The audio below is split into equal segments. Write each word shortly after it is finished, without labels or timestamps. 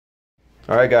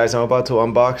Alright guys, I'm about to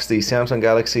unbox the Samsung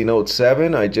Galaxy Note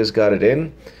 7. I just got it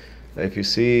in. If you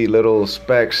see little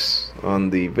specks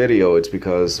on the video, it's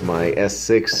because my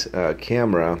S6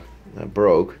 camera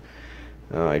broke.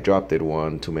 I dropped it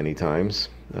one too many times.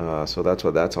 So that's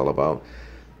what that's all about.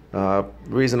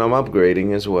 Reason I'm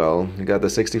upgrading as well. You got the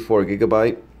 64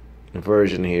 gigabyte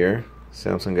version here.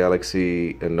 Samsung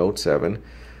Galaxy Note 7.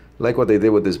 Like what they did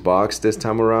with this box this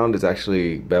time around, it's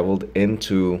actually beveled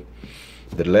into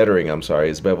the lettering,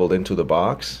 is beveled into the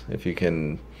box. If you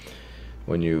can,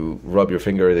 when you rub your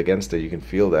finger against it, you can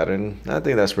feel that, and I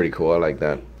think that's pretty cool. I like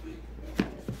that.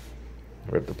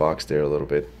 Rip the box there a little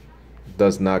bit. It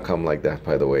does not come like that,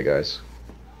 by the way, guys.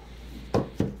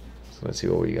 So let's see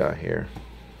what we got here.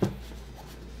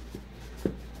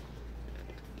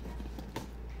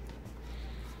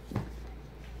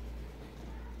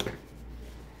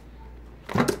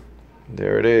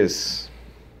 There it is.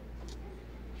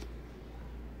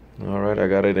 Alright, I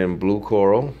got it in blue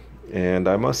coral, and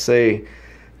I must say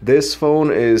this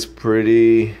phone is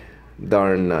pretty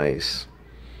darn nice.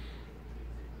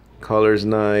 Color's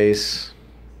nice.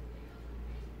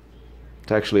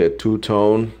 It's actually a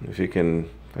two-tone. If I can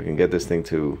get this thing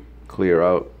to clear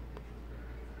out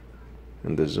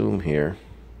in the zoom here.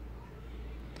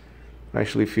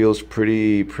 Actually feels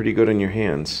pretty good in your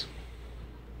hands.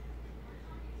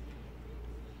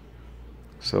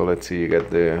 So let's see, you got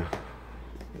the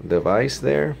device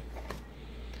there.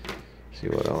 See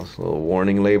what else? A little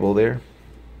warning label there.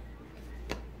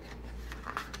 I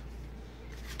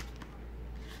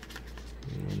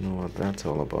don't know what that's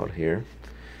all about here.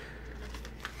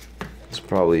 It's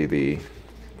probably the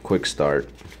quick start.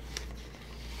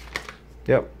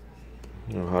 Yep.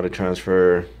 You know how to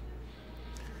transfer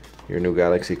your new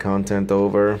Galaxy content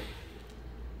over.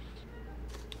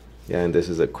 Yeah, and this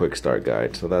is a quick start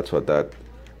guide, so that's what that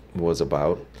was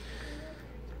about.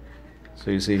 So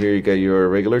you see here you get your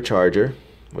regular charger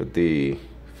with the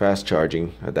fast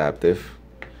charging adaptive,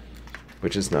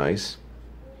 which is nice.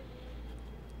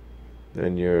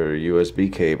 Then your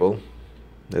USB cable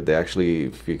that they actually,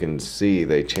 if you can see,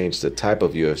 they changed the type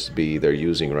of USB they're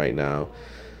using right now.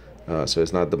 So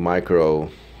it's not the micro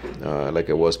like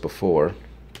it was before.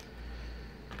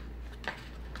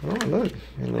 Oh look,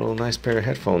 a little nice pair of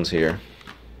headphones here.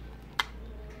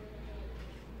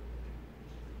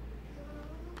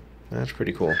 That's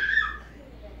pretty cool.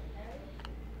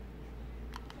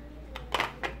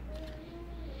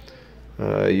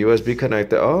 USB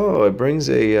connector. Oh, it brings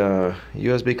a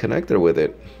USB connector with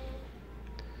it.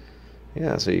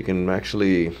 Yeah, so you can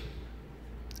actually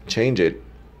change it.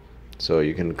 So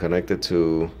you can connect it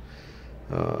to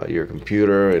your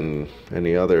computer and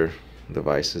any other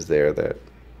devices there that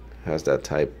has that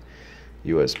type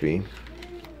USB.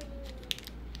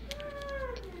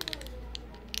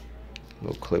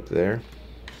 Little clip there,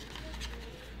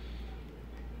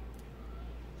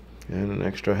 and an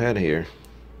extra head here.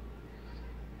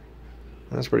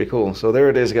 That's pretty cool. So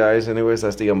there it is, guys. Anyways,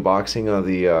 that's the unboxing of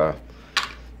the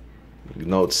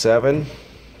Note 7.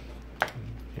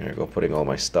 Here I go, putting all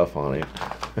my stuff on it.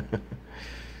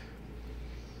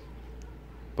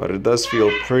 But it does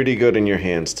feel pretty good in your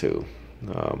hands too.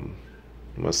 I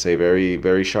must say,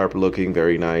 very sharp looking,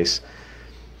 very nice.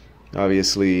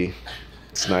 Obviously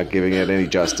it's not giving it any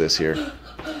justice here,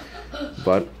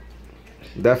 but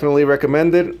definitely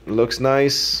recommend it. Looks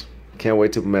nice. Can't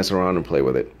wait to mess around and play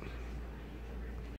with it.